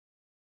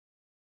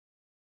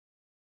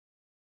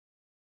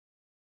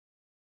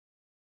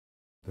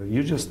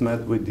You just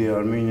met with the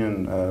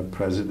Armenian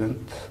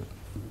president,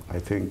 I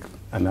think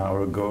an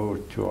hour ago or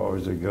 2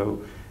 hours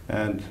ago,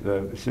 and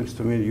it seems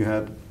to me you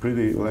had a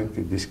pretty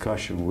lengthy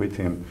discussion with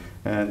him.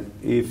 And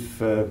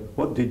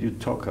what did you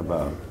talk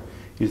about?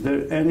 Is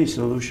there any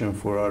solution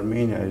for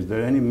Armenia? Is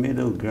there any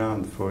middle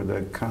ground for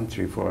the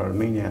country, for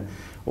Armenia,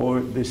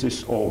 or this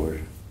is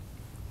over?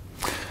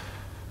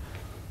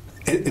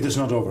 It is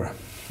not over.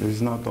 It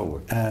is not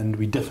over. And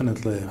we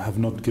definitely have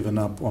not given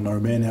up on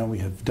Armenia. We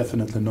have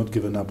definitely not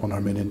given up on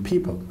Armenian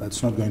people.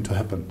 That's not going to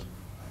happen.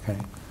 Okay.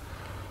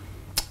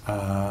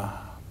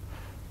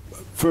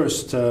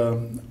 First,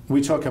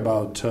 we talk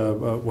about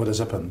what has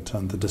happened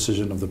and the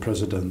decision of the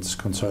president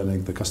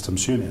concerning the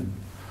customs union.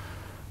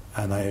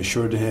 And I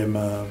assured him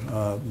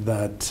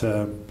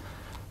that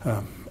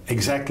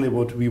exactly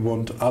what we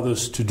want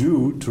others to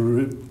do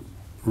to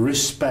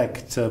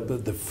respect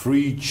the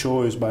free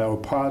choice by our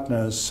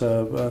partners,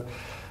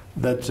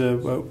 that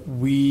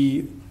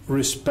we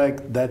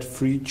respect that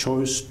free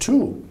choice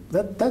too.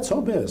 That's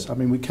obvious. I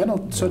mean, we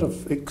cannot sort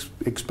of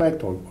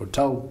expect or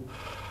tell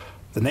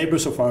the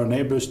neighbors of our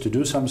neighbors to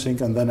do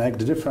something and then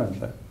act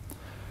differently.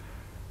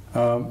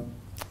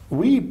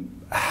 We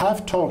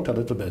have talked a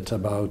little bit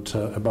about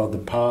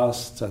the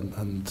past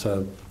and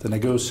the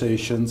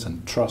negotiations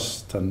and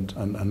trust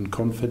and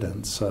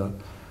confidence.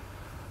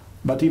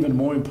 But even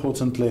more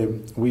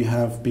importantly, we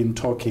have been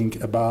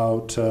talking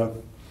about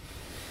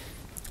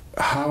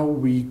how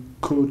we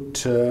could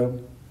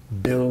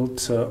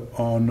build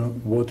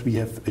on what we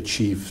have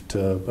achieved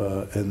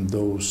in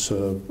those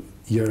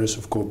years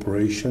of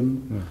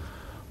cooperation,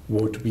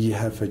 what we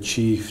have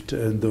achieved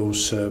in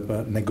those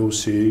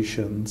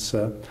negotiations,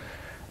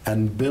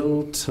 and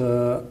build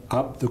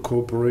up the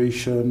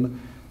cooperation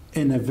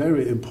in a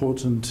very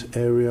important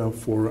area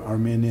for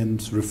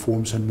Armenians'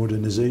 reforms and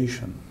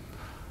modernization.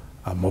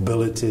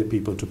 Mobility,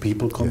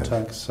 people-to-people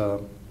contacts,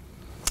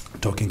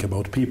 talking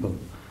about people.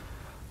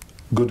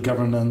 Good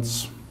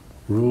governance,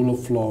 rule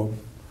of law,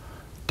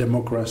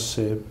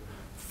 democracy,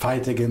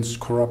 fight against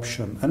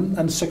corruption, and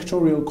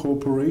sectorial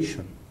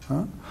cooperation.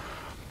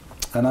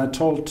 And I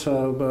told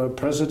the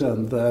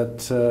President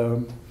that,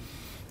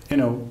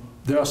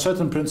 there are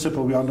certain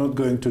principles we are not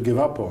going to give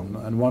up on,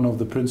 and one of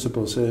the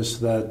principles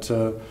is that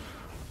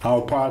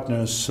our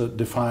partners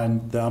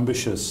define the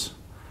ambitious.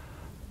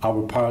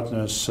 Our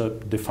partners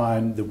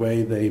define the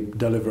way they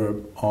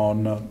deliver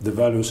on the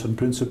values and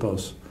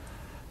principles.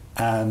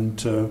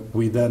 And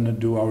we then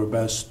do our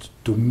best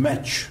to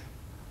match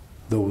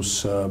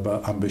those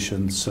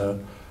ambitions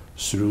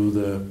through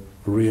the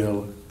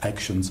real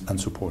actions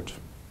and support.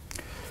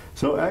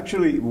 So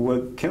actually,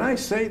 can I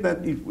say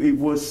that it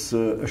was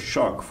a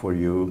shock for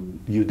you?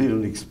 You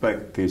didn't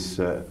expect this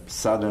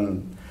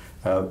sudden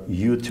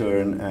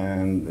U-turn,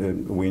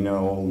 and we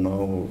all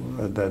know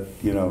that,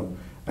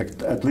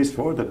 at least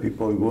for the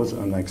people, it was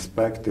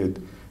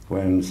unexpected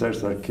when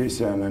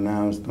Sarkisyan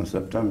announced on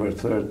September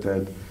 3rd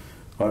that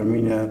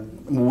Armenia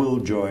will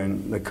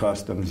join the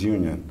customs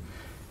union.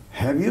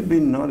 Have you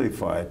been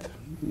notified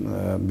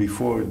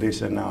before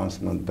this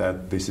announcement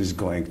that this is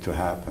going to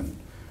happen?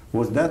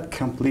 Was that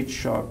complete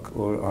shock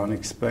or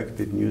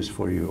unexpected news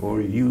for you, or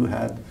you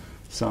had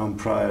some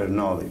prior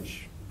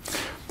knowledge?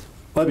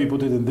 Let me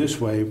put it in this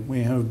way.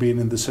 We have been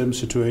in the same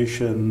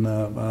situation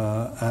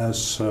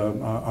as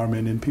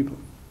Armenian people.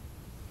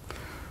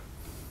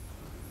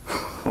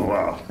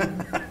 Wow.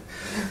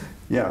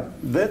 Yeah,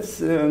 that's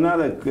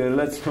another.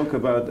 Let's talk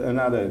about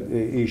another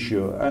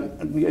issue.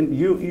 And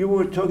you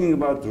were talking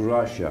about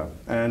Russia,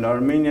 and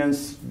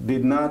Armenians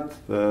did not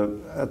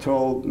at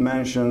all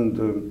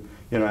mention.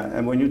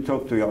 And when you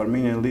talk to the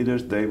Armenian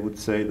leaders, they would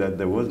say that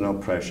there was no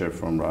pressure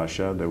from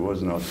Russia, there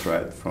was no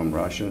threat from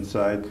Russian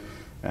side,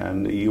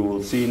 and you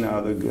will see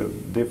now the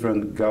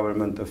different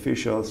government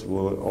officials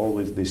will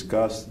always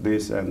discuss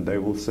this, and they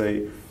will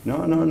say,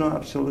 no,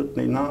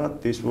 absolutely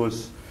not. This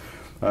was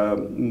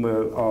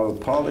our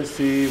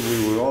policy.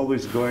 We were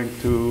always going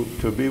to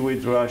be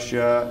with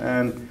Russia.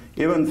 And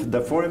even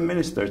the foreign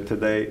minister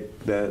today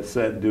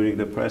said during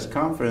the press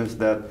conference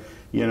that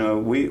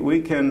we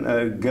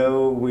can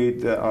go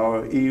with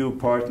our EU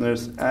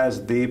partners as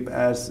deep,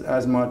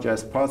 as much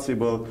as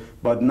possible,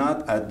 but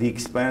not at the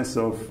expense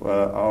of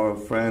our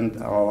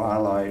friend, our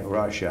ally,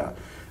 Russia.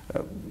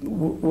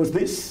 Was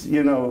this,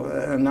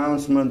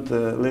 announcement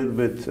a little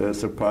bit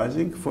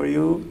surprising for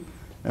you?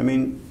 I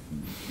mean,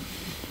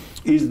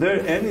 is there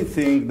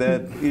anything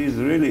that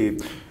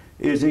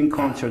is in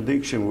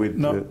contradiction with?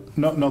 No,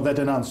 that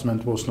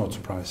announcement was not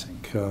surprising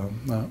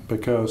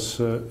because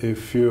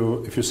if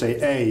you say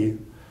A,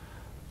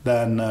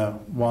 then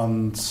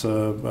one's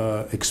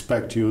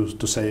expect you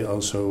to say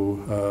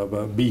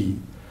also B.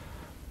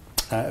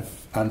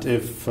 And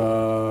if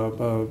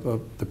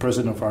the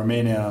president of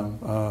Armenia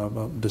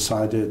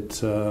decided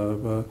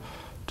to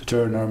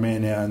turn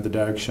Armenia in the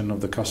direction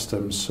of the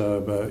customs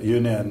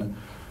union,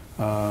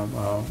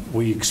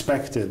 we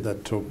expected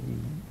that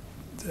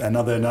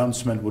another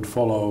announcement would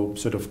follow,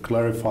 sort of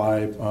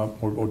clarify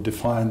or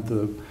define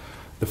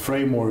the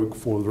framework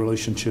for the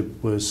relationship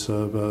with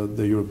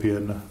the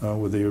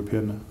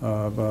European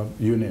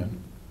Union.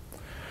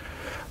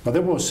 But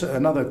there was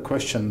another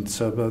question,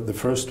 the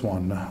first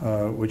one,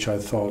 which I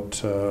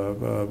thought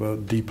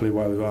deeply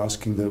while you were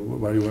asking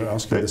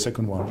the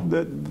second one.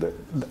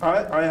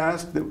 I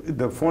asked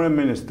the foreign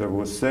minister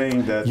was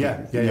saying that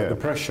the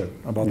pressure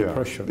about the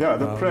pressure. Yeah,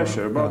 the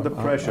pressure about the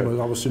pressure.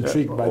 I was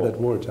intrigued by that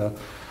word.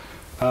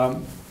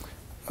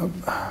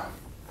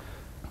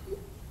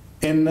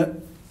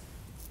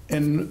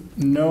 In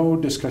no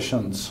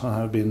discussions I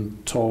have been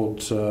told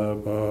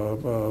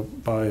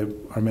by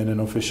Armenian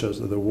officials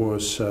that there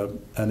was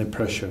any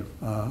pressure.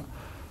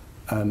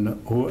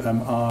 And who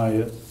am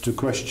I to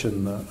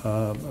question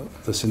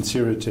the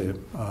sincerity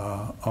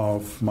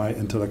of my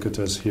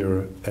interlocutors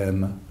here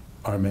in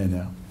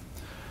Armenia?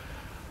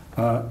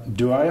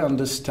 Do I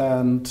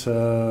understand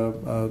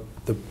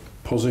the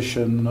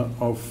position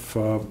of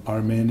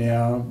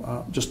Armenia?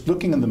 Just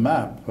looking at the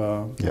map,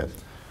 yes.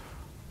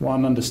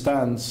 One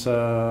understands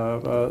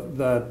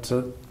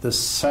that the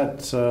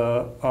set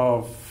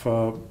of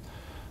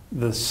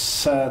the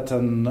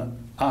certain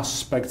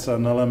aspects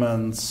and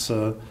elements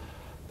the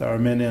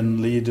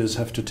Armenian leaders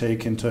have to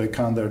take into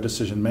account their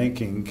decision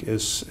making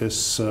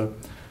is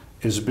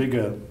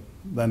bigger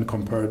than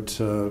compared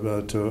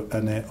to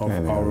any of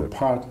our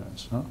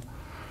partners.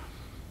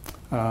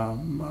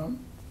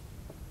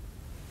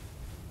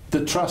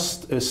 The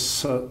trust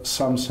is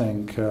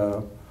something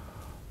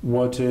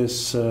what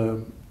is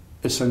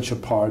essential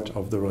part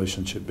of the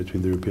relationship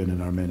between the European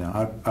and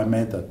Armenia. I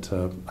made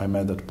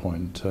that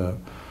point,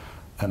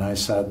 and I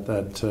said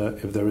that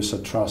if there is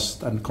a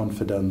trust and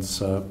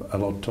confidence, a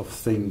lot of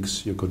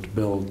things you could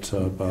build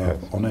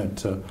on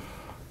it.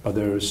 But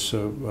there is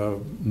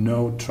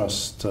no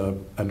trust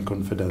and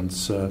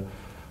confidence.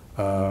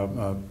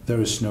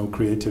 There is no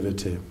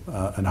creativity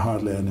and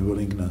hardly any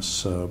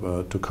willingness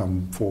to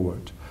come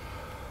forward.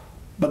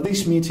 But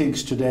these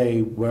meetings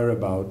today were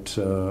about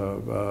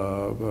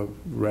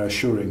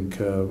reassuring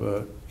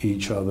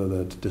each other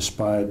that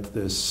despite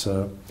this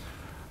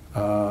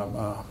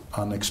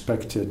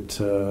unexpected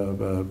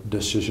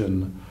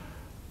decision,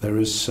 there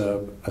is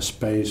a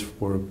space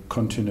for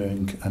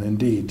continuing and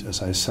indeed,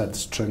 as I said,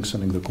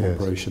 strengthening the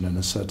cooperation in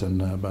a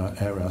certain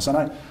areas.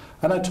 And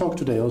I talked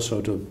today also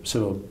to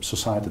civil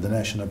society, the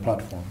national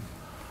platform,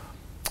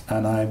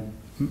 and I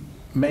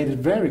made it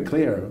very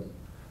clear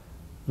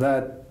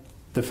that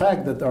the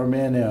fact that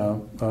Armenia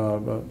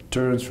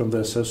turns from the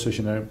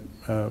association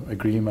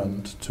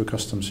agreement to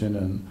customs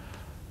union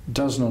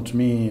does not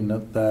mean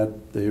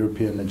that the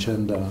European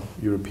agenda,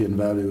 European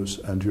values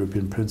and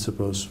European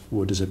principles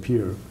will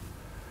disappear.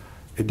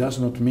 It does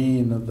not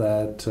mean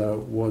that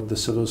what the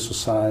civil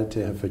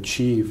society have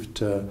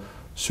achieved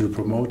through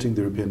promoting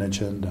the European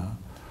agenda,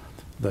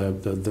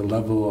 the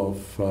level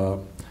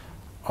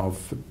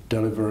of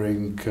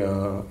delivering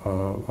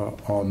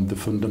on the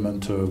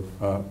fundamental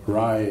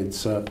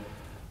rights,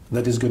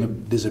 that is going to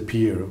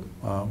disappear.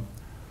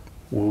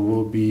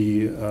 Will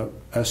be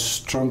as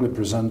strongly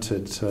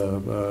presented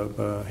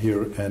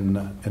here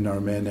in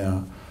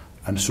Armenia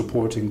and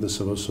supporting the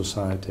civil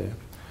society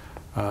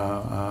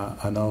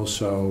and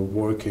also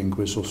working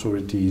with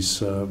authorities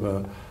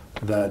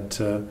that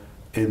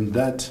in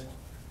that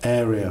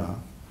area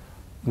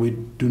we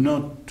do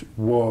not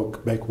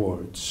walk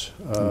backwards,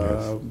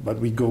 but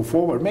we go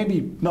forward,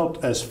 maybe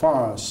not as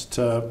fast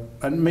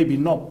and maybe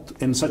not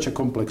in such a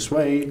complex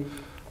way,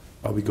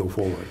 but we go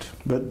forward.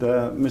 But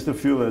Mr.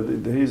 Fuele,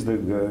 here's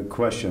the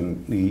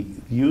question.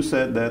 You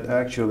said that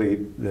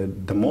actually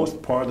the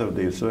most part of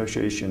the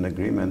association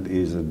agreement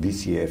is a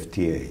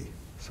DCFTA,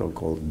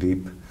 so-called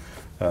deep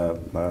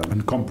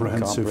and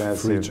comprehensive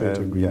free trade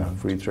agreement.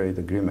 Free trade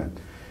agreement.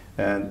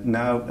 And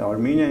now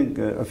Armenian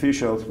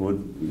officials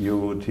you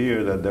would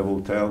hear that they will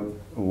tell,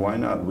 why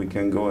not? We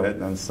can go ahead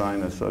and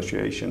sign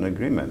association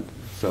agreement.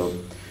 So,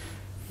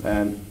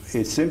 and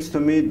it seems to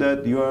me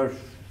that you are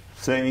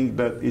saying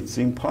that it's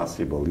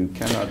impossible. You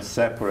cannot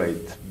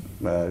separate,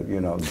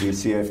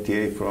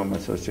 DCFTA from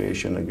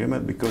association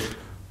agreement because,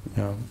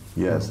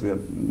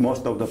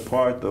 most of the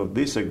part of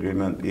this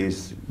agreement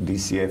is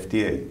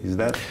DCFTA. Is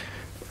that?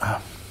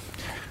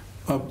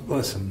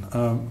 Listen,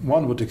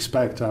 one would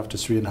expect after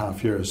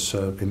 3.5 years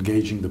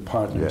engaging the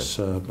partners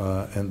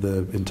in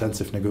the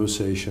intensive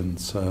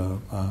negotiations,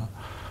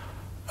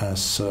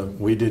 as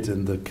we did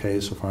in the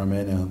case of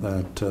Armenia,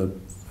 that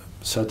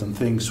certain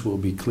things will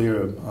be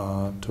clear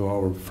to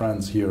our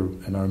friends here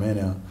in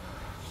Armenia.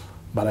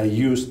 But I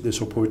used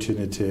this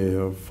opportunity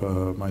of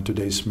my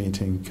today's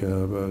meeting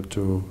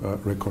to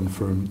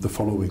reconfirm the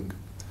following.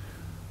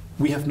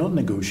 We have not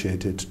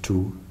negotiated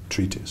 2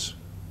 treaties.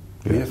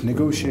 We have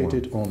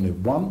negotiated only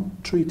one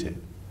treaty,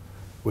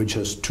 which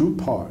has 2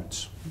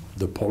 parts,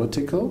 the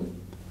political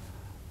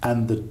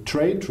and the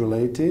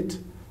trade-related,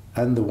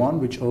 and the one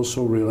which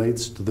also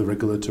relates to the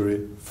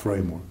regulatory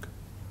framework,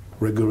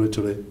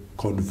 regulatory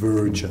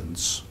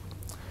convergence.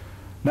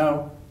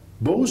 Now,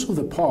 both of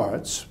the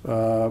parts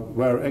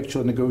were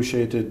actually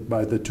negotiated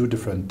by the 2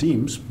 different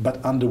teams,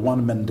 but under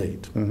one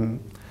mandate.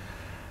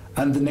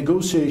 And the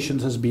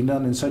negotiations has been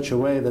done in such a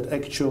way that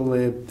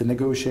actually the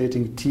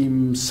negotiating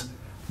teams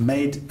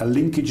made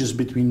linkages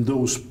between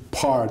those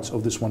parts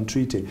of this one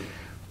treaty.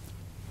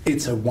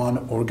 It's a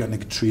one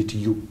organic treaty.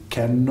 You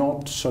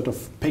cannot sort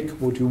of pick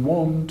what you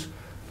want,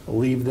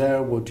 leave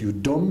there what you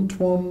don't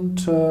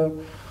want.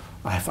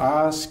 I've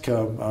asked,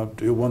 do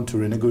you want to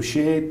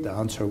renegotiate? The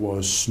answer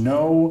was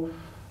no.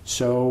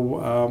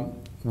 So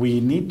we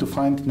need to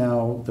find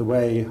now the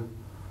way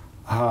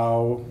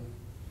how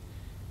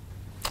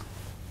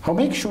to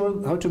make sure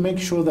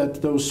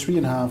that those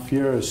 3.5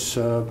 years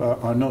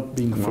are not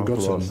being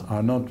forgotten,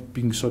 are not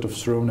being sort of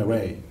thrown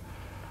away.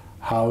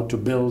 How to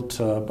build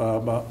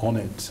on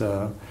it.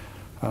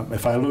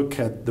 If I look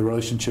at the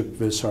relationship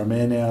with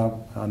Armenia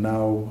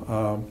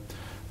now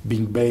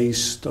being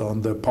based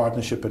on the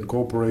partnership and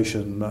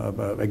cooperation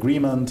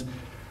agreement,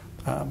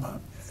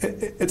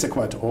 it's a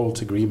quite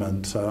old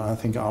agreement. I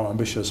think our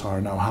ambitions are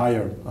now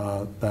higher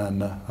than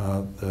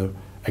the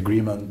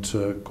agreement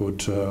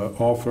could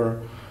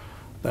offer.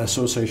 The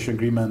association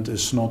agreement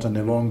is not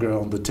any longer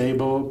on the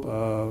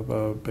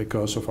table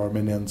because of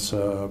Armenians'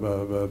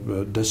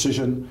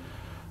 decision.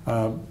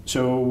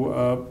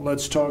 So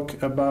let's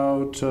talk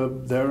about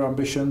their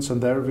ambitions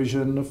and their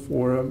vision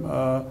for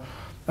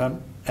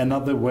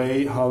another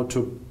way how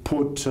to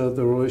put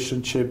the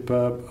relationship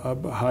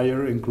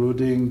higher,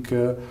 including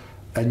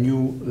a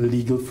new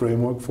legal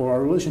framework for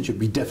our relationship.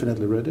 We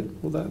definitely ready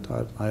for that.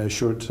 I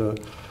assured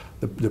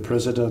the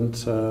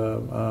President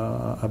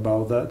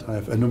about that. I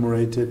have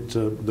enumerated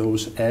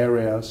those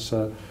areas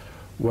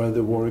where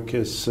the work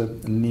is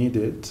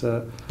needed.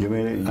 You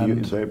mean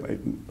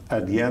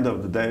at the end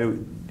of the day,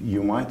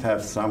 you might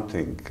have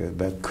something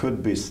that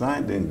could be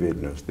signed in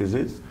Vilnius? Is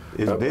this?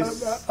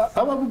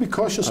 I will be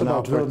cautious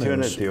about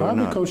Vilnius. I'll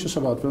be cautious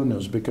about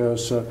Vilnius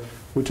because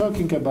we're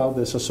talking about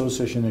this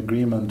association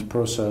agreement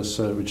process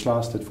which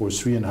lasted for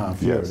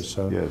 3.5 years.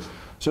 Yes.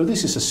 So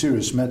this is a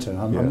serious matter.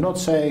 I'm not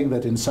saying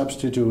that in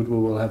substitute we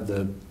will have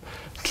the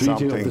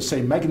treaty of the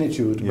same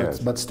magnitude,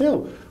 but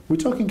still, we're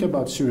talking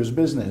about serious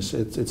business.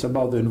 It's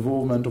about the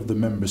involvement of the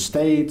member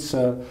states.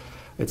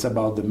 It's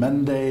about the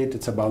mandate.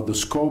 It's about the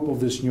scope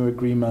of this new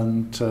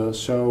agreement.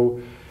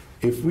 So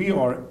if we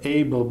are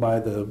able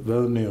by the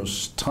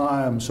Vilnius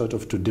time sort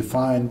of to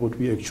define what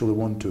we actually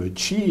want to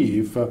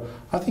achieve,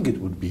 I think it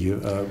would be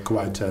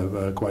quite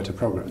a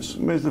progress.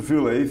 Mr.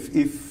 Fuele,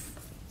 if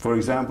for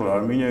example,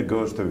 Armenia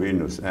goes to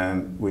Vilnius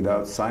and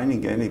without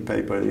signing any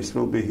paper, this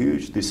will be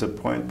huge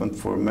disappointment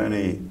for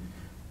many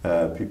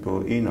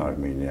people in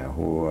Armenia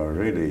who are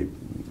really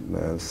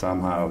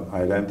somehow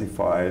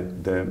identify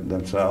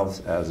themselves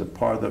as a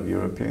part of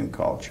European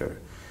culture.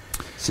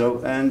 So,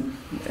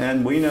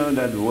 and we know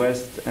that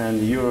West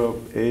and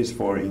Europe is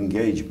for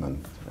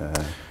engagement,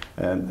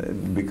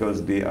 and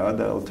because the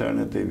other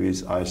alternative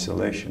is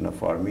isolation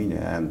of Armenia,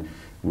 and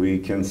we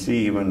can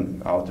see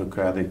even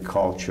autocratic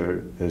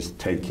culture is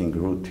taking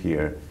root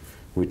here,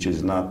 which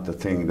is not the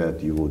thing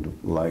that you would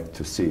like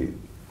to see.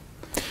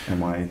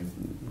 Am I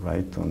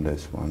right on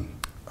this one?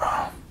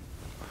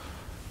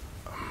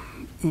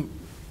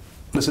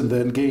 Listen,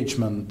 the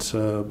engagement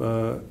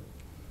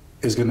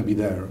is going to be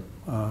there.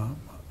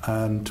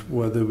 And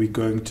whether we're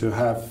going to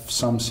have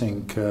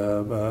something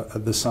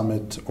at the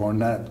summit or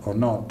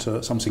not,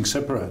 something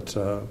separate,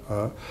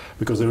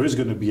 because there is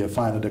going to be a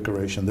final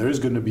declaration, there is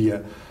going to be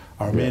a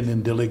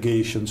Armenian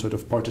delegation sort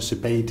of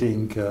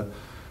participating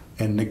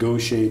in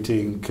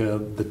negotiating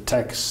the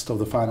text of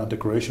the final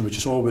declaration, which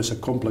is always a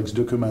complex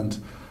document,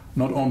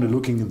 not only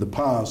looking in the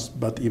past,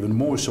 but even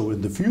more so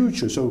in the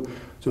future. So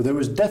there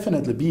will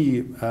definitely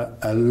be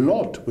a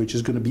lot which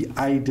is going to be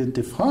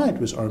identified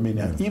with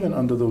Armenia, even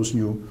under those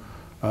new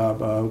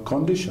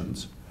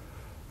conditions,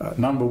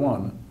 number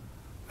one.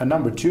 And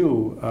number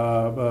two,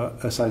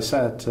 as I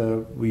said,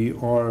 we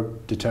are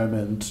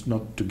determined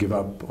not to give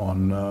up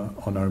on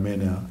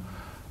Armenia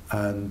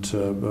and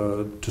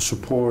to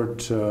support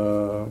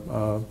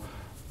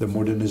the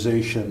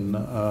modernization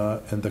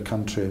in the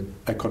country,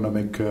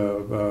 economic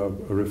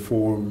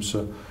reforms,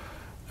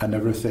 and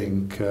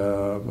everything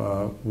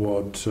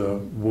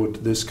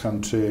what this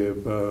country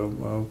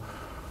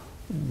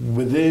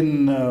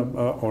within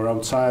or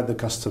outside the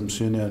customs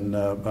union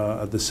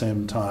at the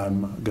same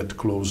time get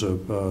closer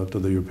to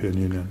the European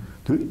Union.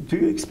 Do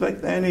you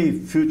expect any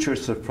future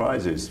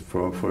surprises,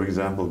 for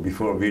example,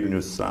 before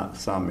Vilnius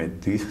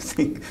summit? Do you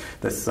think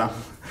that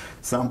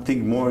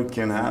something more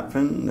can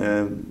happen?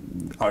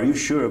 Are you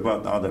sure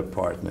about other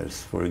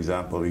partners? For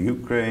example,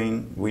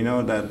 Ukraine. We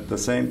know that the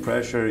same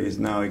pressure is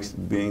now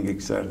being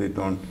exerted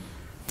on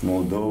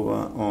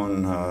Moldova,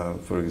 on,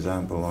 for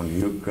example, on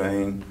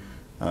Ukraine.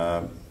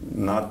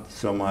 Not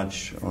so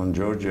much on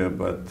Georgia,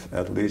 but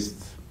at least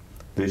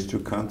these two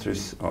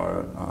countries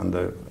are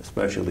under,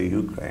 especially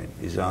Ukraine,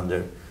 is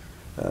under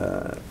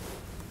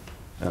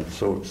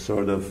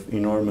sort of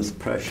enormous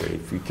pressure,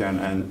 if you can.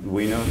 And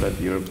we know that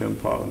the European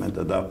Parliament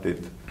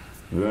adopted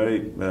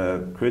very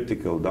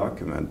critical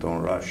document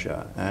on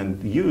Russia.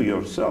 And you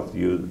yourself,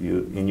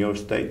 you in your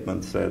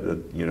statement said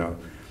that, you know,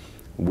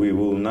 we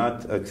will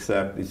not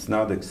accept, it's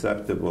not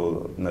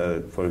acceptable,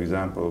 for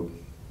example,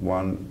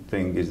 one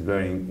thing is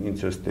very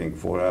interesting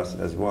for us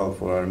as well,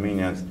 for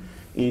Armenians,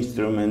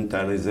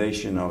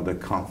 instrumentalization of the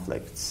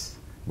conflicts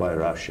by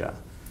Russia.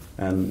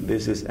 And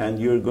this is, and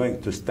you're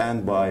going to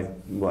stand by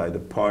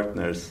the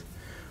partners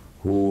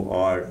who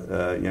are,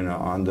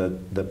 under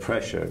the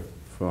pressure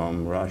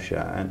from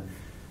Russia. And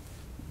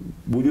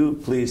would you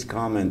please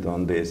comment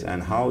on this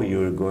and how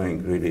you're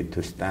going really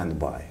to stand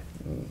by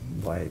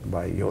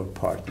your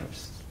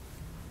partners?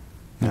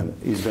 And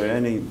is there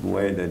any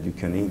way that you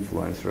can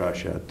influence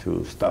Russia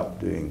to stop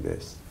doing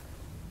this?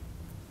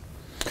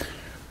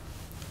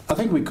 I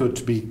think we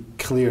could be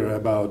clear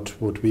about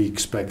what we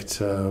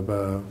expect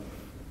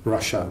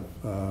Russia.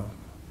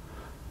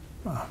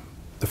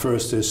 The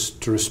first is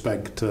to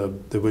respect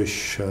the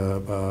wish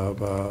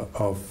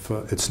of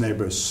its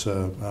neighbors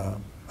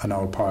and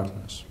our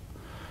partners.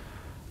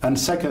 And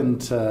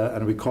second,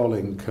 and we're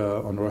calling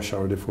on Russia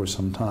already for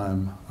some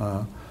time,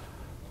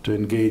 to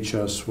engage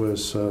us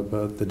with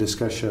the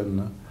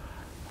discussion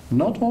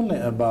not only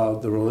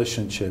about the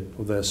relationship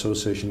of the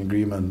association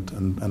agreement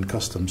and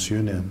customs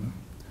union,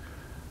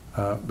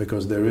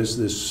 because there is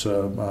this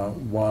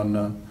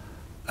one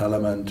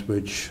element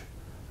which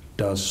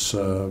does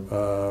not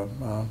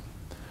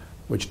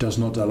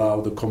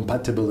allow the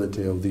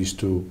compatibility of these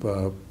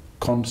two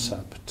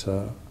concepts.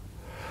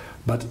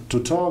 But to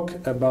talk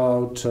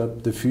about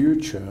the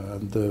future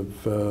and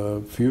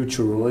the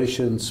future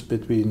relations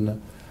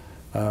between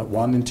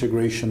one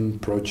integration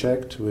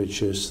project,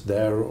 which is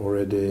there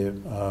already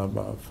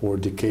for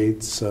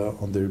decades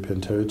on the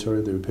European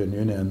territory, the European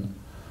Union,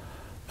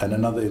 and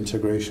another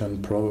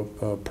integration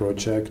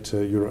project,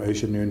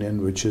 Euro-Asian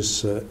Union, which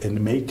is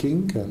in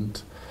making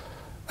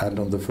and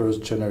on the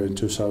 1st January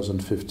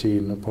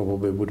 2015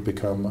 probably would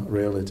become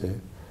reality.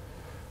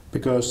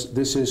 Because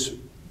this is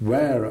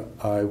where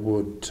I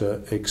would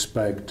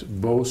expect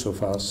both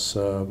of us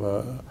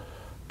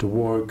to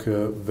work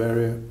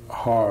very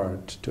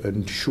hard to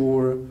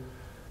ensure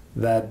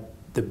that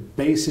the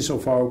basis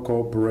of our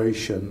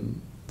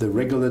cooperation, the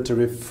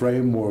regulatory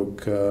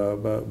framework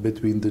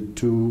between the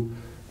two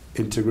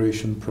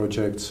integration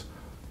projects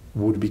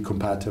would be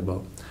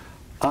compatible.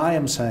 I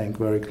am saying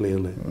very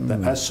clearly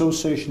that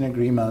association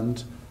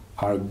agreements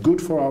are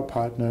good for our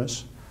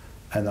partners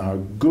and are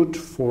good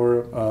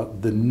for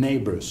the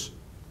neighbors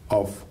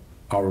of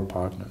our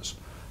partners.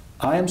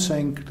 I am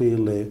saying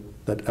clearly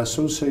that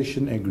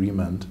association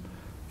agreement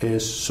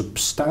is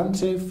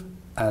substantive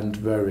and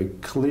very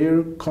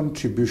clear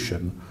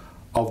contribution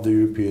of the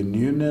European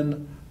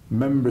Union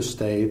member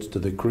states to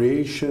the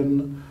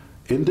creation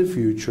in the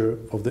future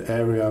of the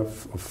area of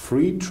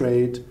free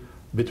trade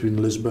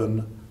between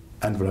Lisbon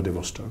and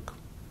Vladivostok.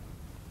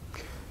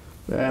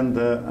 And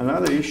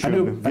another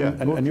issue.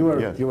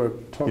 You were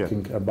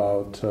talking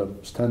about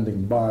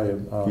standing by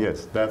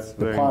yes, that's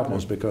the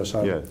partners, because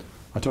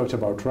I talked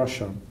about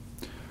Russia.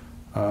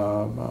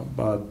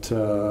 But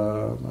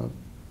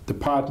the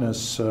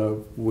partners,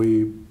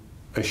 we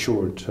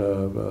assured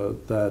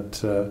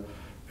that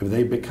if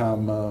they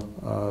become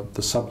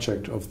the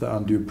subject of the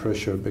undue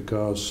pressure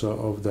because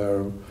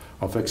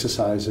of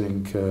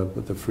exercising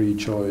the free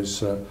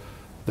choice,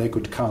 they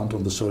could count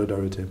on the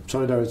solidarity.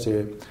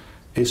 Solidarity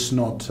is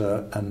not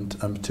an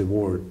empty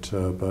word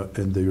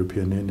in the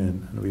European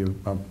Union, and we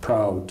are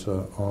proud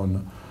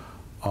on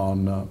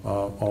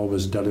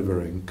always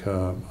delivering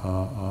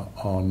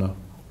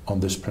on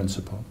this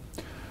principle.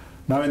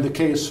 Now, in the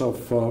case of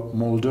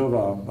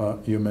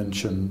Moldova, you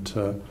mentioned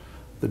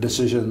the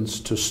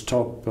decisions to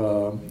stop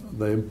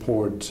the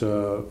import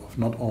of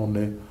not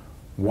only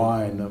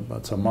wine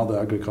but some other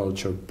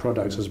agricultural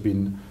products has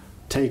been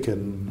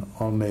taken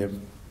only a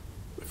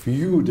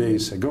few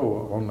days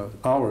ago, only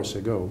hours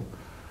ago,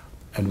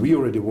 and we are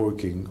already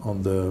working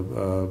on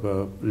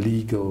the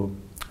legal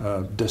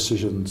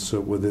decisions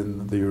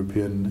within the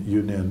European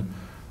Union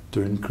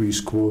to increase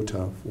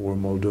quota for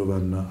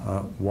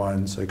Moldovan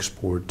wines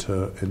export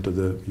into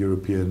the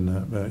European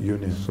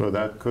Union. So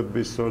that could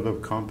be sort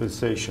of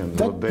compensation.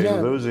 What they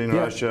lose in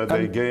Russia,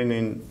 they gain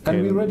in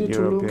and we're ready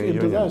to look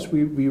into Union. that.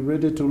 We're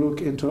ready to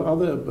look into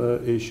other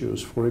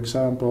issues. For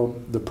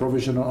example, the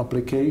provisional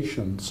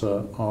applications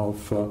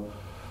of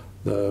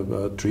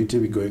the treaty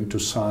we're going to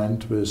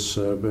sign with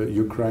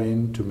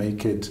Ukraine to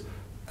make it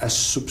as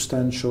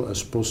substantial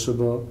as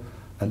possible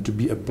and to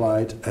be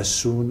applied as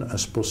soon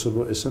as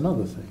possible is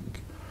another thing.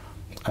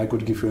 I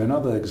could give you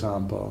another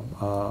example.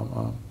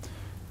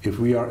 If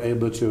we are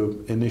able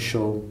to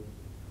initial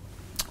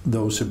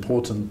those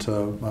important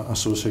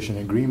association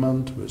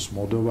agreement with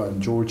Moldova and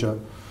Georgia,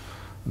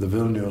 the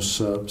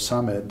Vilnius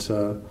summit,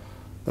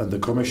 then the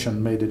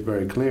Commission made it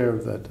very clear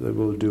that they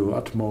will do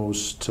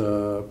utmost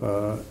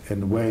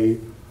in way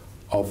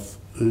of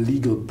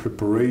legal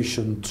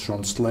preparation,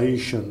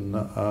 translation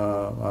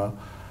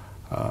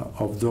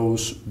of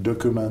those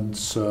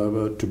documents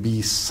to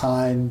be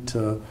signed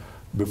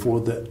before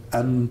the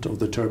end of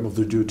the term of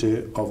the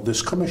duty of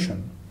this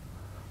Commission.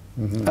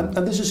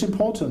 And this is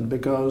important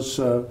because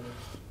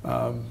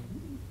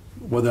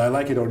whether I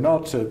like it or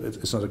not,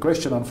 it's not a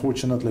question,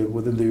 unfortunately.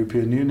 Within the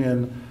European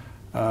Union,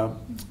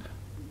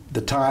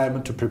 the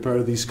time to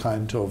prepare these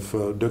kind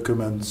of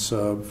documents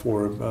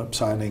for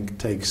signing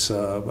takes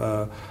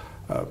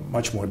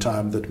much more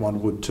time than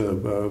one would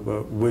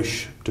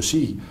wish to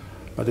see.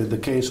 But in the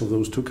case of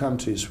those two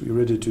countries, we're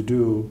ready to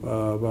do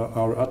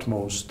our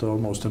utmost,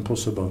 almost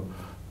impossible,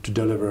 to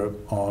deliver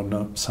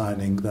on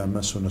signing them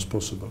as soon as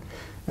possible.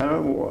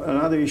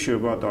 Another issue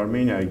about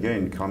Armenia,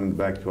 again, coming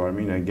back to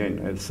Armenia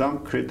again, some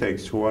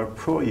critics who are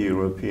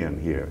pro-European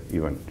here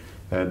even,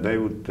 they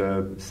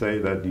would say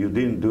that you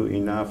didn't do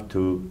enough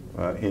to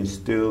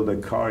instill the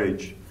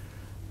courage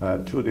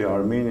to the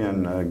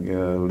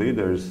Armenian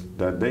leaders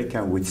that they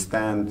can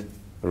withstand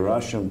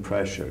Russian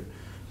pressure,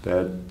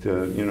 that,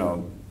 you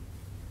know,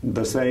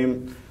 the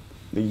same,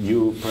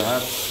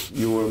 perhaps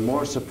you were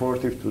more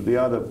supportive to the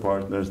other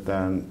partners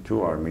than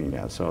to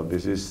Armenia. So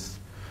this is,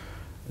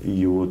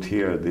 you would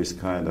hear this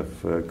kind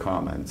of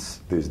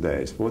comments these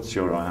days. What's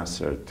your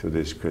answer to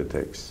these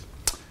critics?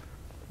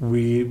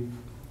 We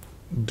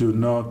do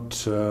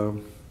not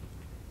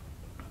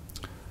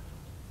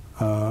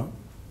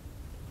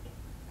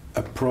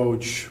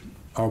approach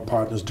our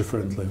partners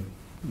differently.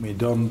 We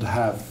don't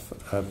have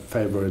a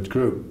favorite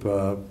group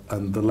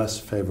and the less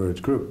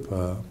favorite group.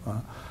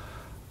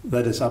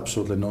 That is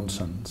absolutely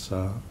nonsense.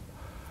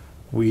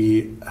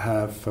 We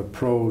have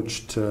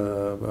approached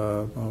all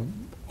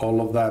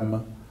of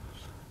them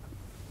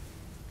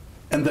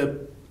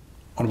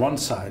on one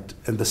side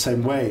in the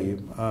same way,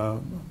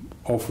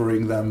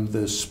 offering them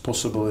this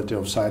possibility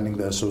of signing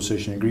the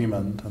association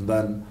agreement, and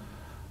then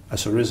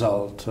as a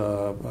result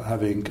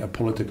having a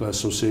political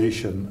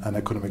association and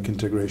economic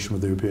integration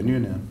with the European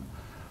Union.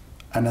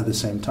 And at the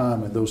same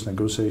time, in those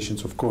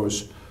negotiations, of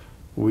course,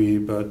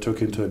 we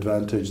took into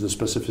advantage the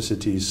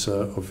specificities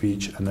of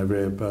each and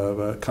every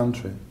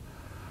country.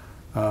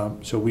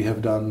 So we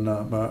have done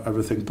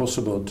everything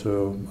possible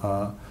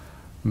to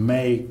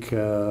make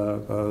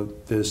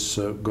this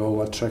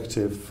goal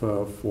attractive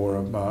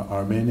for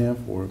Armenia,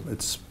 for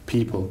its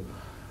people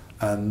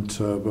and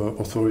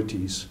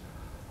authorities.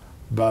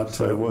 But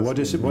what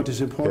is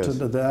important,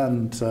 yes, at the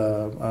end,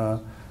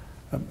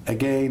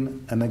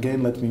 again and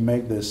again, let me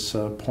make this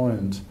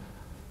point,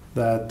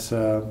 that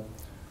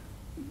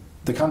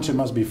the country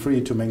must be free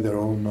to make their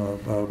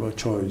own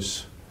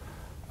choice.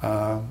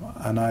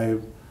 And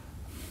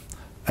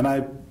I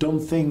don't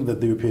think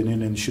that the European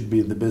Union should be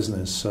in the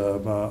business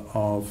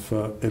of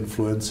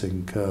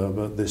influencing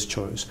this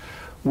choice.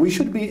 We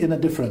should be in a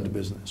different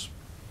business.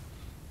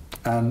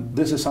 And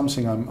this is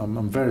something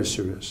I'm very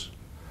serious.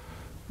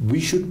 We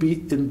should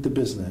be in the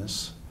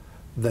business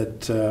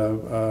that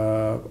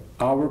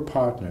our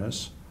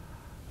partners,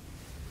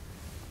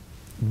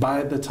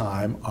 by the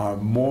time, are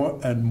more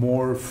and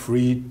more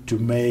free to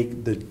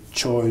make the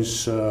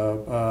choice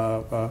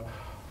on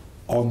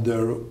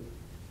their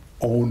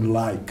own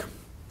like.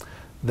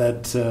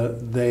 That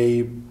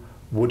they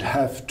would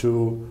have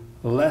to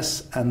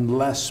less and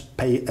less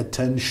pay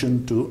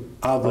attention to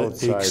other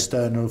outside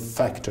external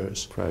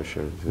factors.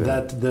 Pressures, yeah.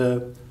 That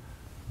the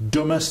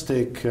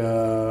domestic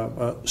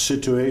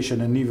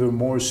situation, and even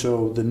more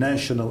so the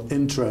national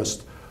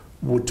interest,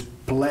 would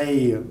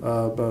play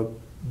the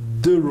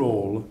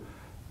role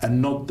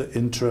and not the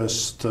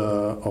interest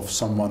of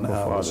someone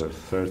else.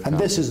 And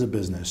this is a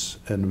business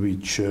in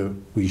which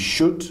we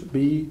should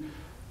be.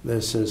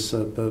 This is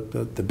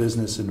the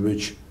business in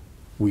which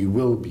we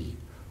will be,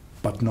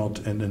 but not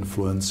in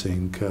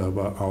influencing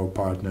our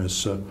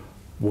partners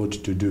what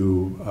to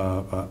do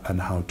and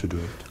how to do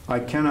it. I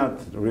cannot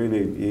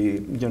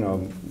really,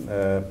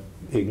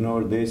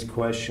 ignore this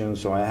question,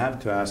 so I have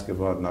to ask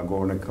about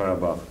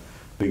Nagorno-Karabakh,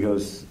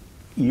 because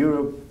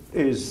Europe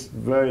is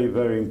very,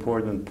 very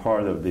important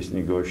part of this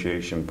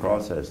negotiation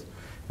process.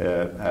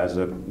 As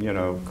a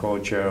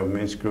co-chair of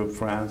Minsk Group,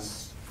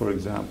 France, for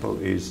example,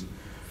 is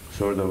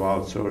sort of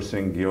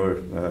outsourcing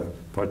your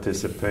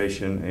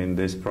participation in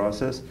this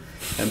process.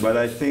 But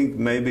I think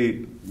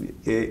maybe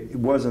it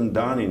wasn't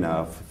done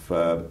enough.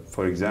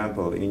 For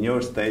example, in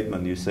your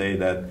statement you say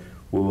that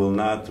we will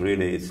not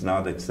really, it's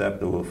not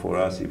acceptable for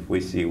us if we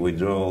see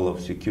withdrawal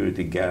of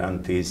security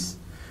guarantees,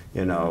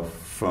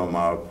 from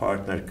our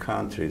partner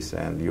countries.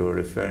 And you're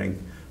referring,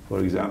 for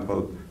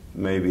example,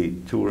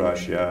 maybe to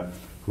Russia,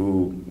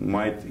 who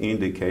might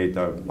indicate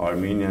our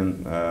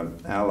Armenian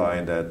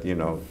ally that,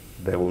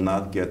 they will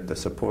not get the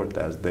support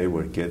as they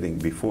were getting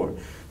before.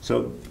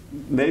 So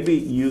maybe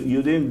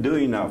you didn't do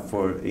enough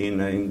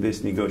in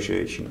this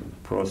negotiating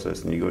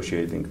process in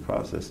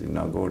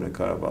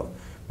Nagorno-Karabakh.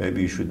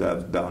 Maybe you should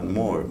have done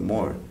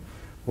more.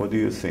 What do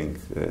you think?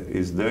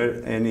 Is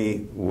there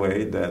any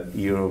way that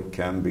Europe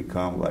can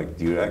become like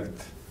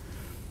direct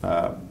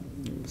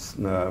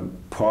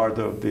part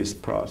of this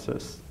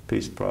process,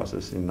 peace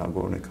process in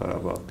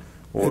Nagorno-Karabakh?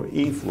 Or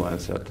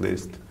influence, at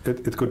least.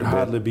 It could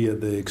hardly be at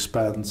the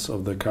expense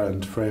of the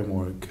current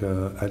framework,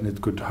 and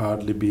it could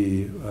hardly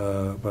be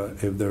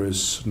if there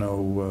is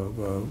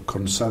no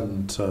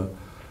consent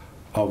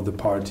of the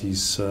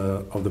parties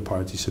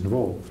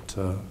involved.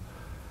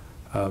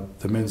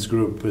 The Minsk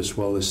Group is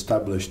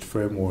well-established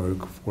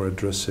framework for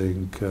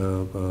addressing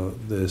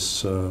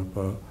this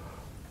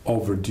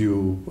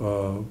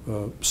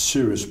overdue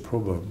serious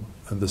problem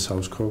in the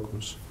South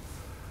Caucasus.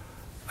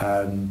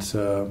 And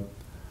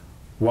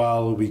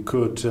while we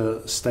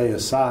could stay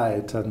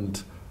aside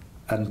and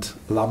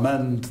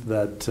lament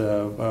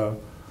that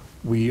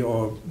we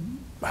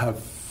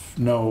have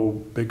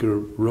no bigger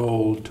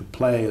role to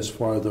play as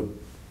far as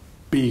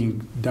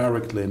being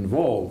directly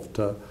involved,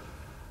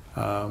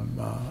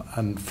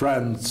 and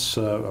France,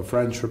 a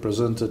French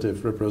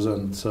representative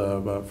represents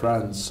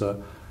France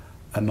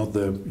and not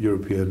the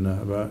European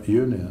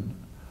Union.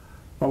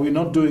 But we're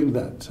not doing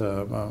that.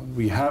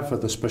 We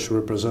have the special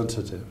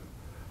representative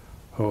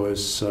who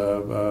is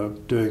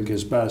doing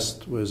his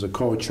best with the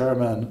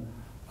co-chairman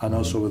and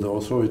also with the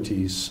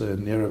authorities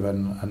in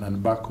Yerevan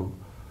and Baku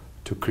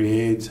to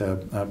create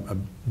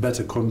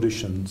better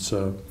conditions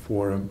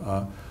for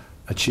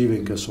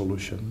achieving a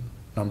solution,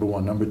 number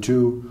one. Number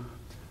two,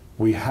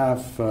 we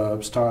have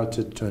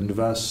started to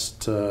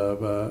invest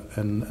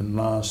in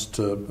last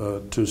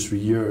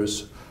 2-3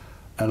 years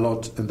a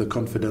lot in the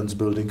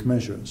confidence-building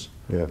measures.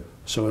 Yeah.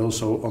 So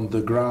also on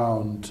the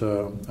ground,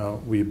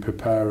 we're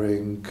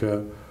preparing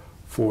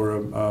for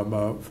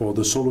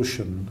the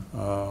solution,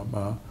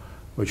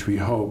 which we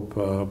hope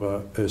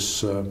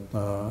is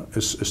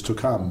to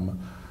come.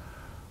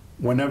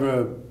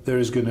 Whenever there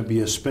is going to be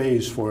a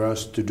space for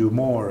us to do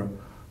more,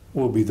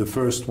 we'll be the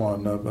first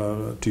one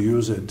to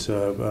use it,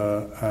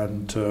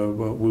 and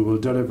we will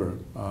deliver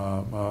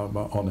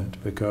on it,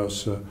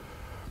 because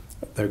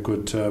there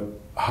could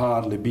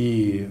hardly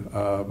be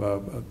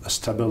a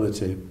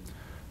stability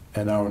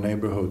in our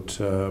neighborhood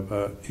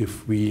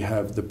if we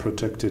have the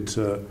protected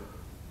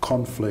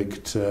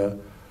conflict to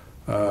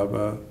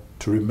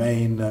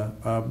remain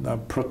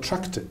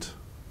protracted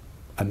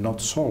and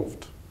not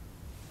solved.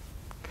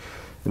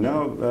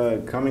 Now,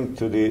 coming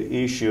to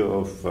the issue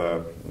of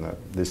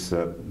this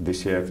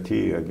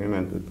DCFT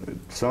agreement,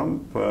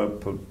 some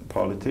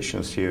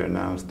politicians here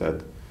announced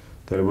that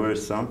there were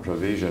some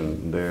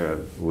provision there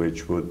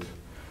which would,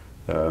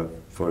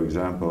 for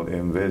example,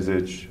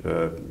 envisage,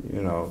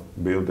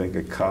 building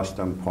a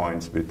custom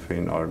points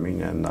between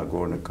Armenia and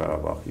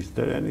Nagorno-Karabakh. Is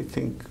there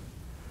anything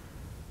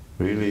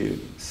really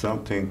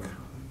something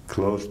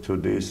close to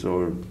this,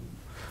 or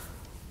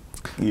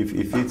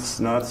if it's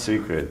not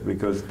secret,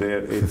 because there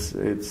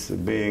it's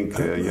being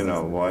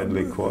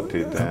widely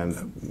quoted, and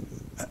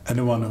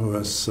anyone who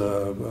has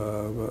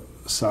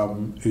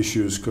some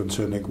issues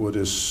concerning what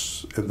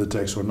is in the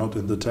text or not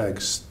in the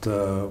text,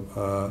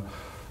 put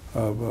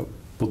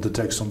the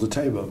text on the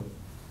table.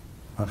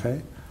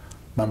 Okay,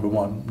 number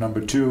one.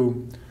 Number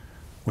two,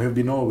 we have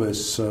been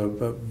always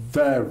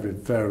very,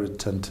 very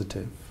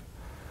tentative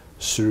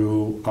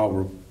through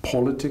our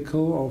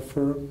political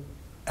offer,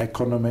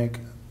 economic,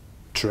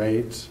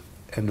 trade,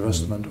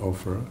 investment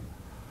offer,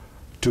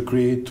 to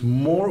create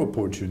more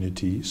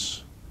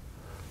opportunities,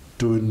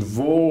 to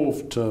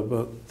involve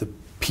the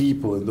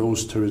people in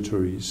those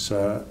territories,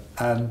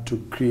 and to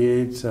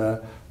create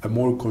a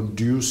more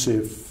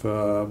conducive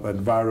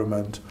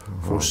environment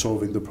for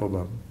solving the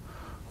problem.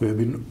 We have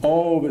been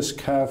always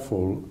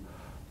careful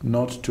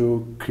not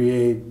to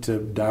create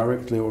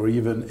directly or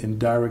even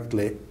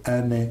indirectly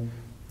any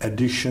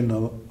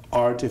additional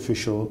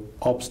artificial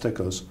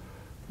obstacles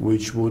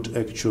which would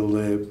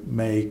actually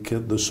make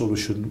the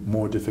solution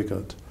more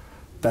difficult.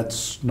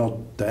 That's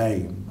not the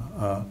aim.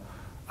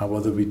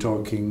 Whether we're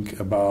talking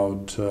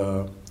about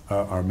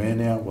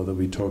Armenia, whether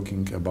we're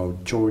talking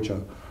about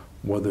Georgia,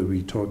 whether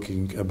we're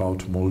talking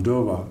about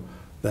Moldova,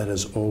 that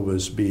has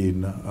always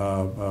been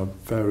a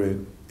very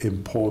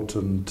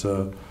important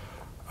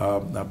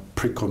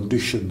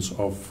preconditions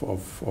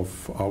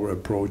of our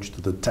approach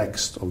to the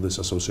text of this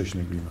association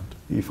agreement.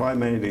 If I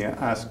may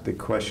ask the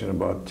question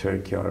about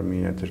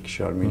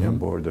Turkish-Armenian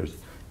borders,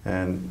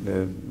 and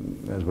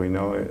as we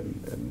know,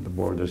 the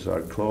borders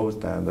are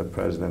closed, and the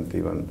president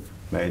even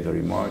made a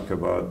remark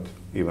about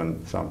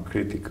even some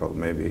critical,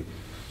 maybe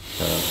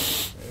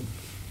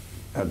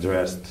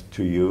addressed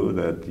to you,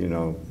 that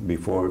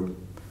before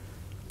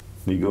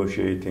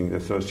negotiating the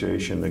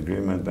association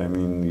agreement, I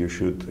mean, you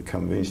should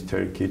convince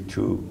Turkey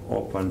to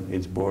open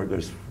its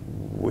borders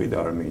with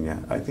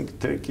Armenia. I think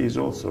Turkey is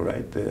also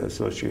right. The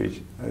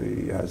association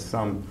has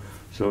some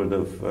sort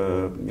of,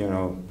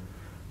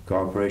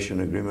 cooperation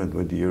agreement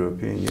with the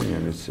European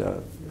Union.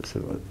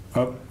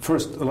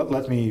 First,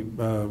 let me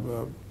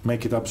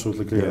make it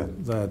absolutely clear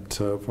that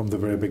from the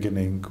very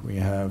beginning we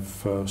have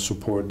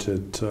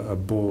supported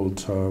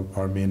bold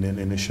Armenian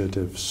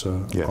initiatives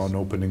on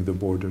opening the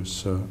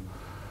borders.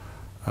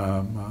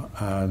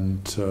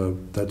 And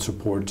that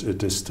support,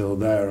 it is still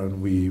there,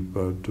 and we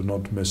do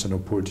not miss an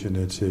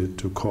opportunity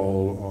to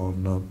call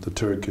on the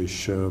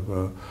Turkish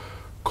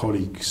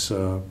colleagues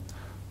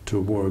to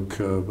work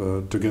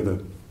together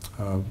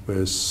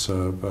with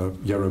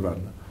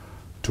Yerevan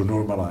to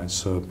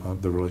normalize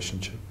the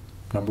relationship.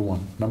 Number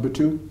one. Number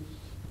two,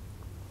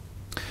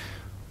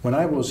 when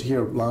I was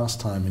here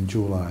last time in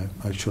July,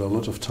 actually a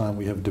lot of time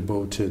we have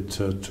devoted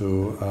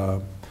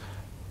to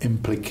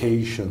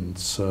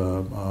implications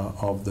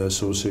of the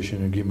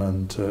association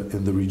agreement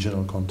in the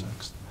regional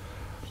context.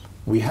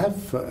 We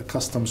have a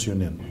customs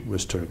union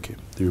with Turkey,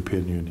 the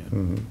European Union.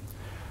 Mm-hmm.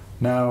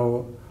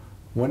 Now,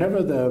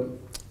 whenever the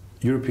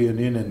European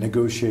Union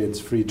negotiates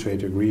free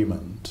trade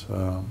agreement,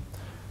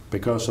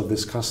 because of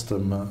this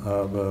custom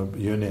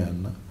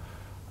union,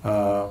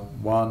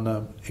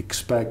 one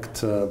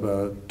expects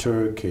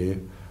Turkey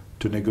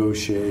to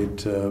negotiate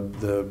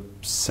the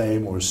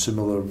same or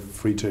similar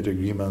free trade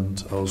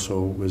agreement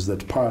also with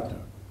that partner.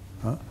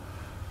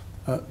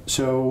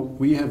 So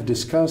we have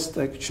discussed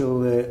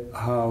actually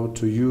how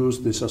to use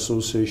this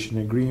association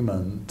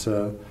agreement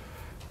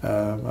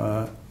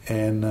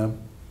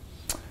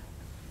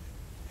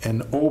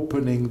and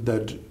opening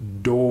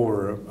that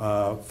door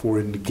for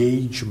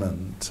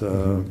engagement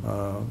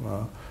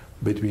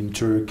between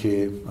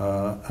Turkey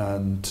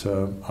and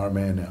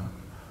Armenia.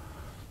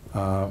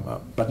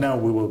 But now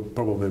we will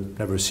probably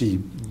never see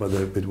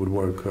whether it would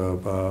work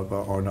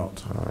or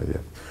not.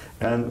 Yeah.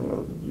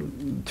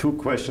 And two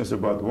questions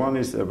about, one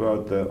is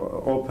about the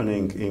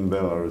opening in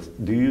Belarus.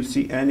 Do you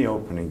see any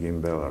opening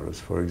in Belarus,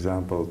 for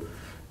example,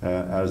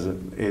 as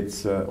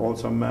it's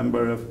also a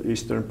member of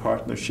Eastern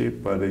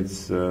Partnership, but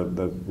it's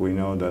that we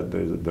know that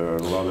there are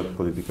a lot of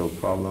political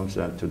problems,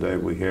 and today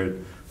we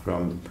heard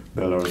from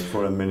Belarus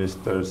foreign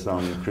minister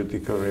some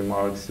critical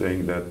remarks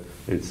saying that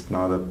it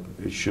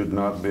should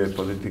not be a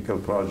political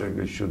project,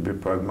 it should be a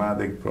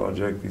pragmatic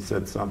project. He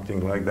said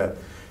something like that.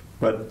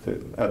 But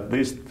at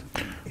least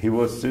he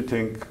was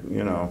sitting,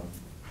 you know,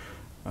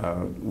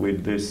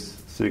 with these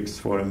 6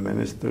 foreign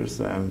ministers,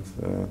 and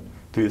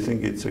do you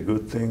think it's a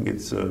good thing?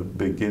 It's a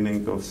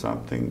beginning of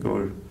something,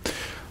 or?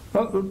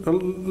 Well,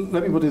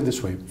 let me put it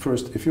this way.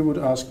 First, if you would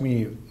ask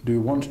me, do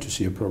you want to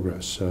see a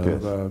progress?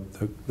 Yes.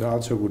 The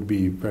answer would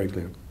be very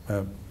clear.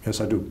 Yes,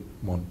 I do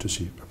want to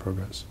see a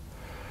progress.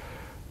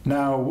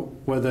 Now,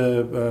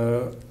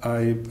 whether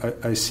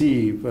I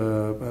see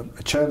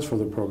a chance for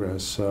the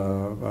progress,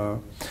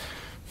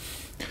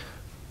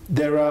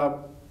 there are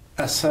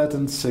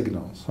certain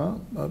signals.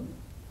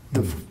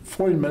 The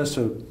foreign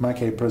minister,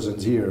 Mackay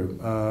presence here,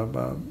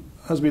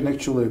 has been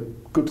actually a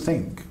good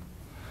thing.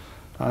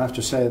 I have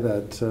to say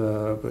that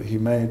he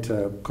made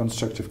a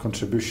constructive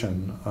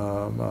contribution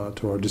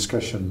to our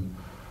discussion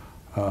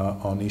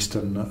on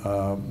Eastern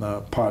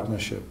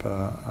Partnership,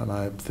 and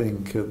I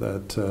think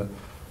that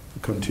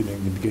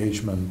continuing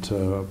engagement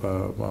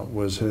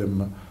with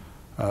him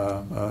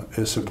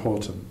is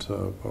important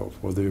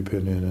for the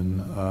European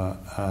Union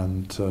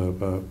and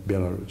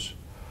Belarus.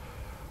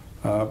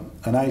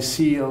 And I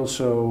see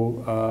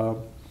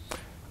also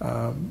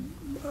a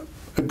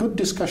good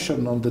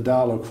discussion on the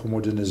dialogue for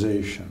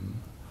modernization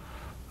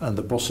and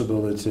the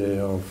possibility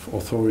of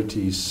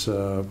authorities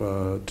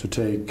to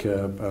take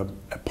a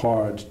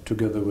part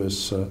together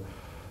with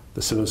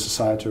the civil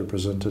society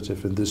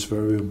representative in this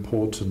very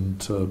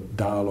important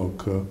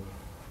dialogue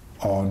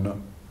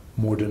on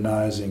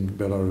modernizing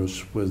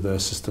Belarus with the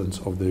assistance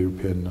of the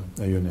European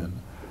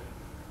Union.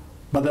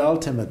 But the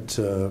ultimate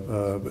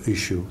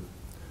issue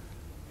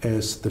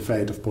is the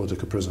fate of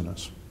political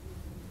prisoners.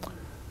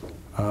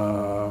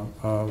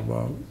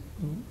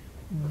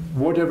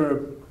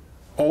 Whatever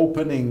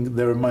opening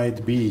there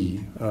might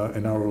be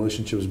in our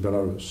relationship with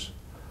Belarus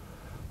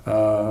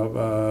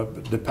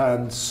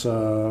depends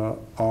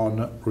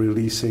on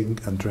releasing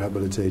and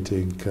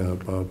rehabilitating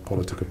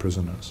political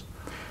prisoners.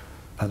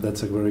 And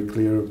that's a very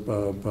clear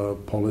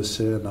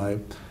policy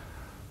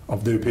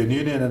of the European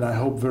Union, and I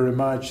hope very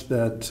much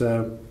that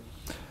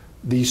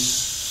these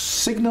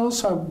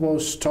signals I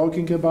was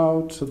talking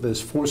about,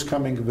 this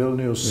forthcoming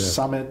Vilnius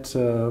summit,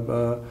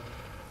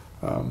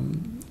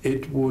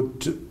 it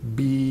would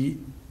be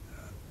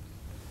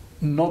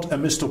not a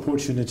missed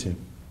opportunity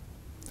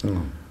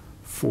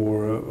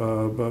for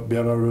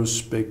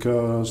Belarus,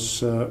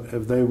 because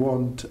if they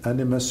want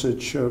any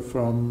message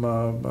from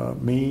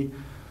me,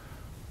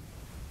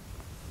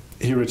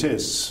 here it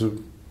is.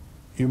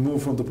 You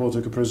move from the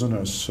political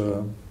prisoners.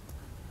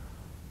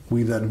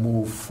 We then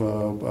move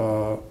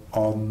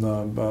on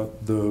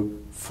the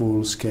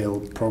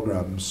full-scale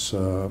programs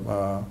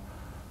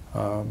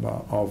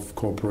of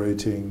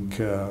cooperating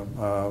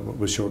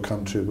with your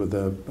country with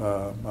the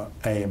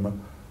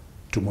aim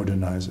to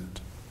modernize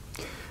it.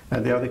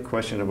 And the other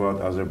question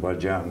about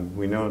Azerbaijan,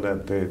 we know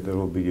that there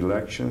will be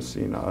elections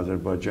in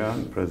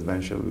Azerbaijan,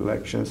 presidential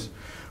elections.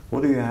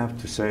 What do you have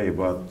to say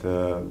about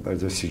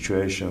the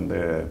situation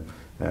there?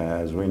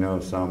 As we know,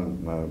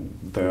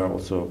 there are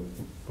also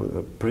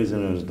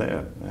prisoners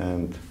there,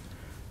 and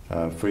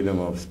freedom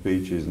of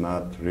speech is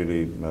not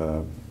really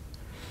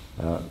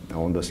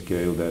on the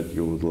scale that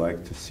you would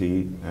like to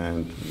see,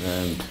 and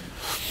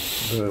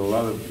there are a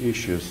lot of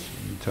issues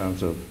in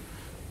terms of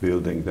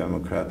building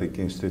democratic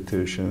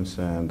institutions.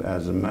 And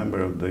as a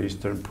member of the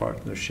Eastern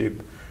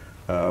Partnership,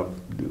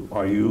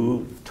 are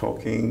you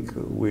talking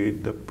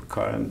with the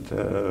current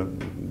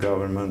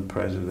government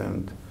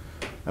president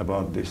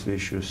about these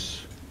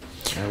issues?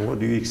 And what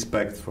do you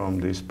expect from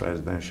these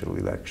presidential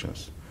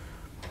elections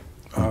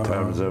in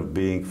terms of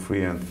being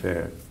free and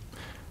fair?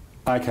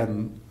 I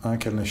can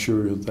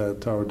assure you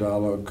that our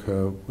dialogue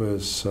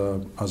with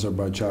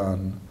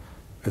Azerbaijan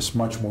is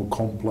much more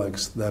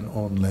complex than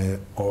only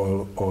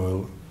oil,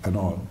 oil, and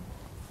oil.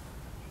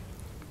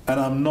 And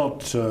I'm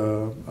not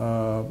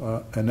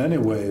in any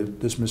way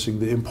dismissing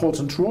the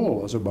important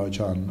role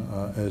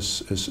Azerbaijan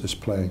is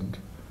playing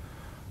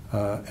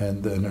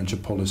in the energy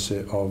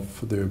policy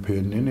of the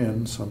European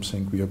Union,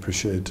 something we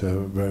appreciate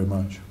very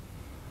much.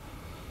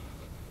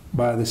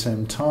 But at the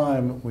same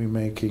time, we're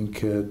making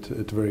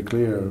it very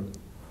clear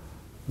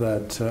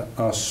that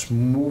us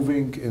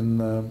moving in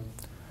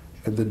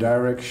the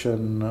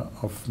direction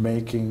of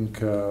making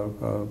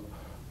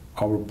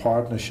our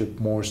partnership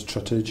more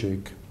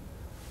strategic,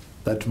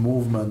 that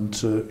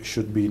movement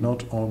should be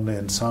not only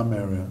in some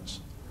areas,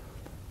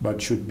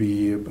 but should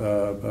be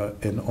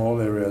in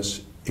all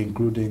areas,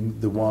 including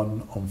the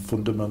one on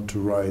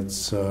fundamental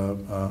rights,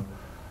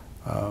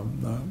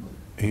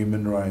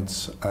 human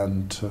rights,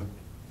 and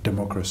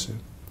democracy.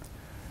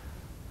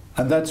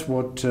 And that's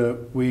what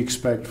we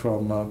expect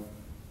from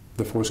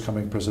the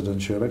forthcoming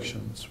presidential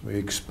elections. We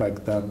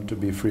expect them to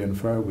be free and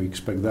fair. We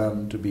expect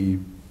them to be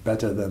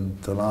better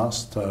than the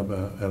last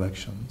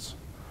elections.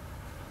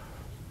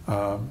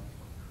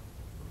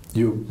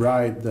 You're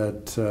right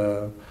that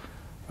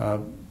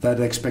that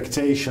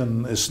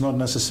expectation is not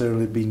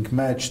necessarily being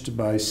matched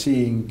by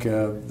seeing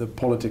the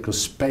political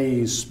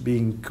space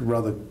being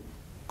rather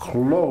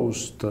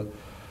closed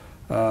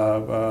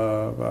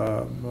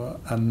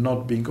and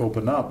not being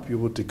opened up. You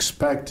would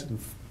expect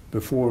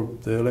before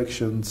the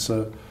elections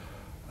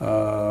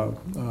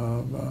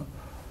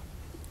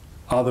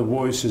other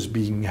voices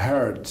being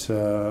heard.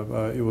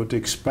 You would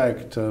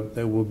expect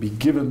they will be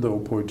given the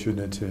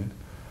opportunity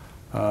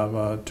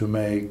to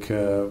make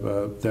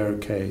their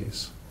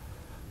case.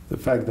 The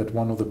fact that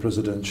one of the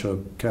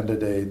presidential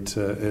candidates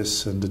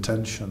is in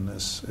detention,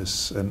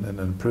 is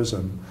in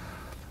prison,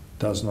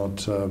 does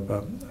not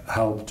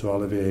help to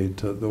alleviate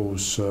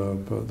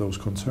those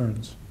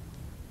concerns.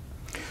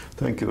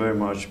 Thank you very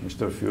much,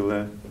 Mr.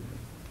 Fuele.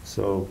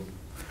 So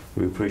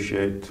we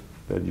appreciate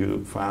that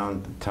you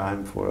found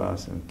time for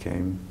us and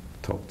came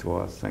to talk to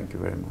us. Thank you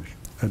very much.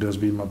 It has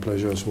been my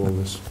pleasure as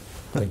always.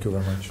 Thank you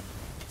very much.